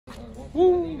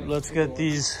let's get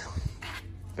these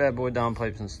bad boy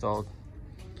downpipes installed.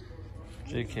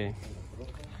 JK.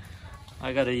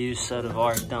 I got a used set of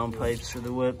ARC downpipes for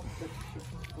the whip.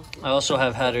 I also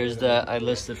have headers that I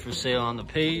listed for sale on the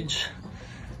page.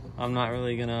 I'm not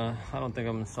really gonna, I don't think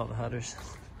I'm gonna install the headers.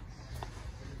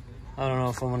 I don't know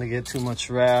if I'm gonna get too much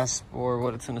rasp or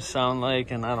what it's gonna sound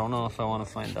like, and I don't know if I wanna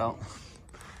find out.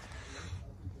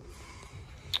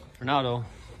 For now though,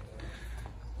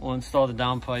 we'll install the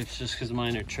downpipes just because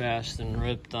mine are trashed and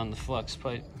ripped on the flex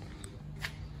pipe.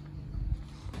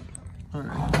 All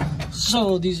right,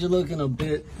 so these are looking a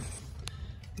bit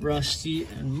rusty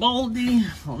and moldy.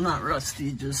 Well, not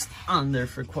rusty, just on there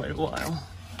for quite a while.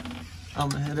 I'm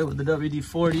gonna hit it with the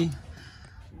WD-40,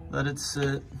 let it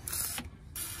sit.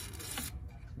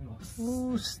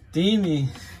 Ooh, steamy.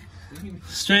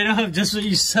 Straight up, just what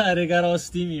you said, it got all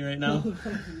steamy right now.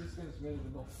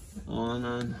 On and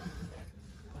on.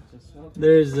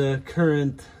 There's the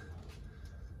current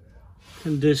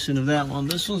condition of that one.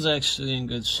 This one's actually in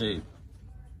good shape.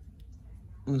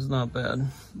 It's not bad,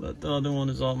 but the other one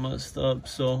is all messed up,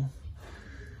 so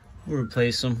we'll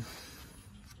replace them.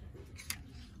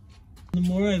 The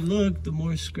more I look, the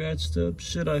more scratched up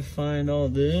shit I find. All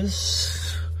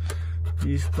this,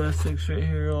 these plastics right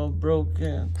here are all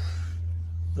broken.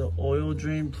 The oil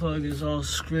drain plug is all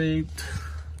scraped.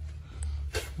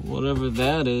 Whatever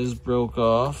that is broke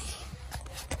off.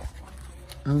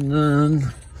 And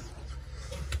then,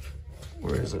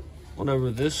 where is it?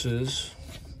 Whatever this is,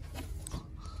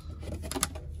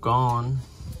 gone.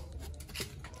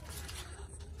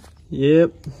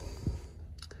 Yep.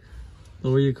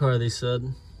 Lower your car, they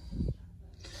said.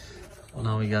 Well,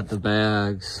 now we got the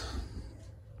bags.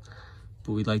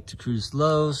 But we like to cruise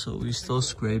low, so we still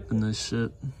scraping this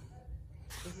shit.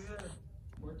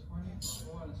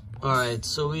 Alright,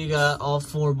 so we got all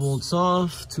 4 bolts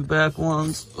off, 2 back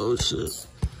ones. Oh shit.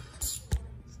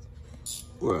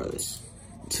 Where are they?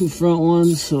 2 front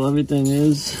ones, so everything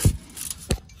is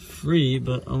free,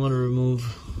 but I'm gonna remove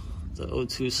the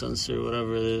O2 sensor,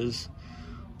 whatever it is.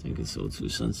 I think it's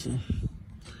O2 sensor.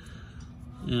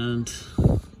 And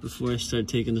before I start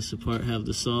taking this apart, have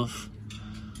this off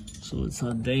so it's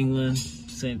not dangling.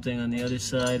 Same thing on the other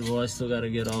side. Well, I still gotta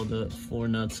get all the 4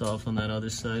 nuts off on that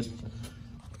other side,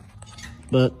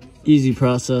 but easy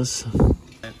process.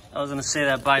 I was gonna say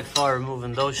that by far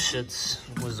removing those shits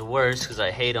was the worst because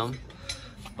I hate them,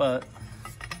 but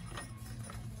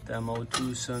them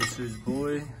O2 sensors,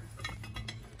 boy,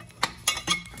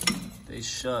 they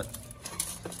shut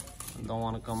and don't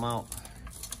want to come out.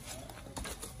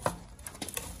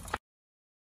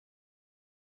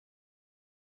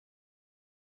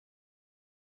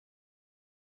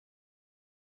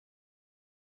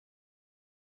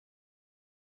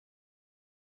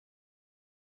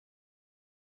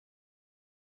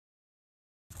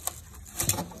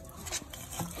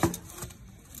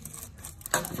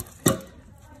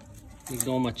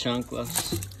 Ignore my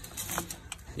chanclas.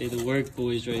 They're the work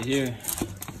boys right here.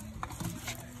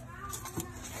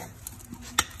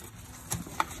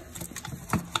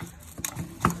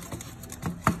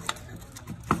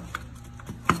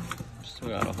 Still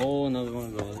got a hole, another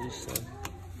one go this side.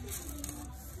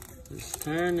 It's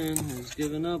turning, it's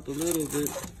giving up a little bit.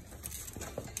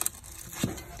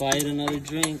 Bite another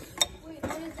drink.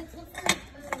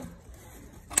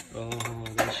 Oh,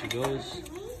 there she goes.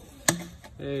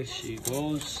 There she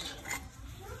goes.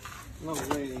 No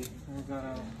way. I got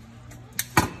out.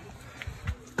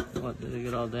 What, did it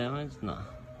get all damaged? No.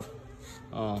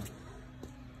 Oh.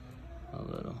 A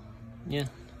little. Yeah.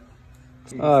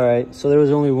 Alright, so there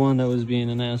was only one that was being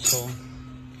an asshole.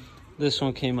 This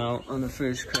one came out on the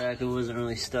first crack. It wasn't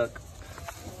really stuck.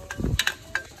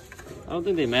 I don't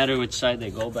think they matter which side they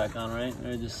go back on, right?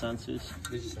 They're just sensors.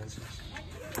 They're just sensors.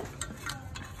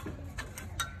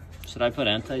 Should I put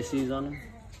anti-seize on them?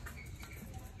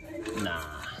 Nah.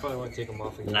 Probably want to take them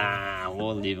off again. Nah,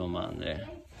 we'll leave them on there.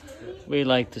 We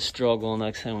like to struggle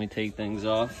next time we take things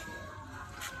off.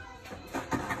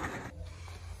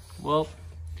 Well,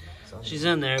 she's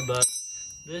in there, but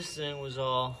this thing was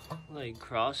all like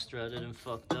cross-threaded and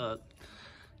fucked up.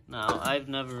 Now, I've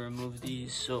never removed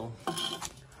these, so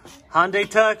Hyundai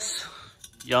Tux,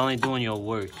 y'all ain't doing your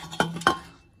work.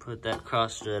 Put that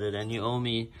cross-threaded, and you owe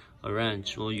me a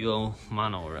wrench. Well, you owe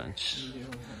mono wrench.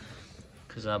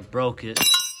 Because I broke it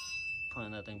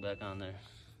putting that thing back on there.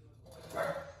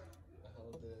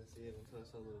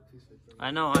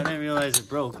 I know, I didn't realize it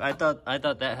broke. I thought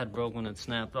that had broke when it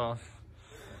snapped off.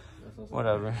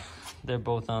 Whatever. They're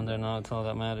both on there now, that's all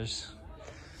that matters.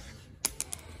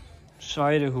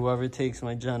 Sorry to whoever takes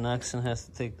my Gen X and has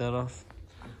to take that off.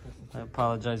 I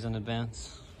apologize in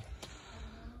advance.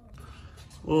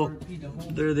 Well,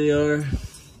 there they are.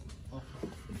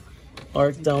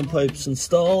 Arc downpipes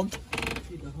installed.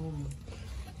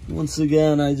 Once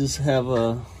again, I just have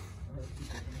a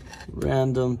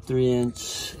random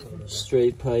 3-inch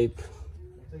straight pipe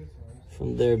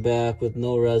from their back with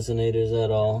no resonators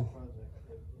at all.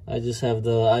 I just have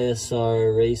the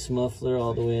ISR race muffler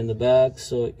all the way in the back,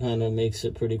 so it kind of makes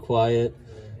it pretty quiet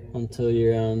until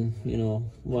you're on, you know,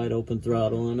 wide open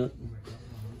throttle on it.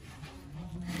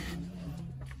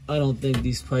 I don't think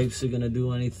these pipes are gonna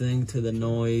do anything to the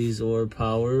noise or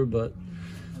power, but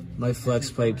my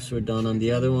flex pipes were done on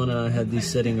the other one and I had these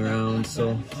sitting around,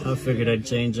 so I figured I'd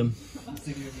change them.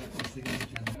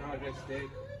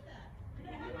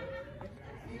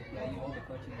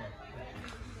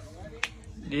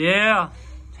 Yeah,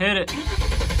 hit it.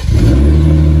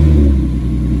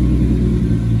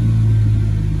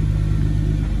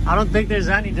 I don't think there's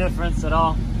any difference at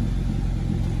all.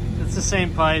 It's the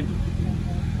same pipe.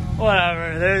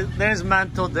 Whatever, there's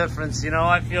mental difference, you know,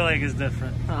 I feel like it's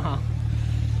different.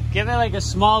 Give it like a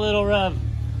small little rev.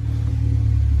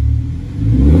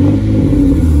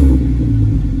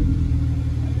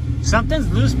 Something's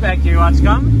loose back here, watch,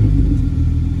 come.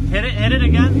 Hit it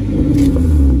again.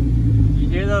 You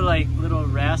hear the like little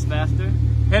rasp after?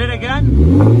 Hit it again.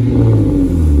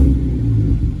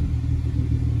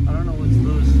 I don't know what's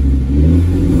loose.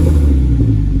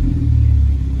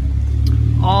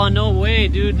 Oh, no way,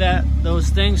 dude, those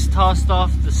things tossed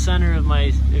off the center of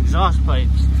my exhaust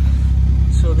pipes.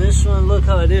 So this one, look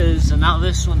how it is, and now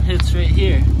this one hits right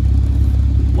here.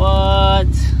 What?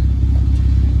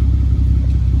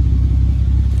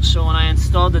 So when I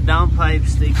installed the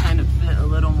downpipes, they kind of fit a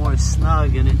little more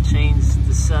snug, and it changed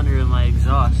the center of my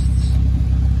exhausts.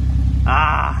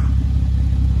 Ah.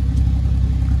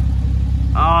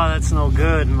 Oh, that's no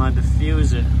good, my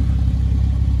diffuser.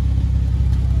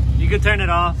 You could turn it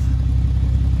off.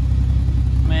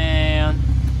 Man.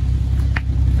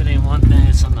 If it ain't one thing,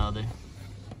 it's another.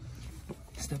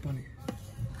 Step on it.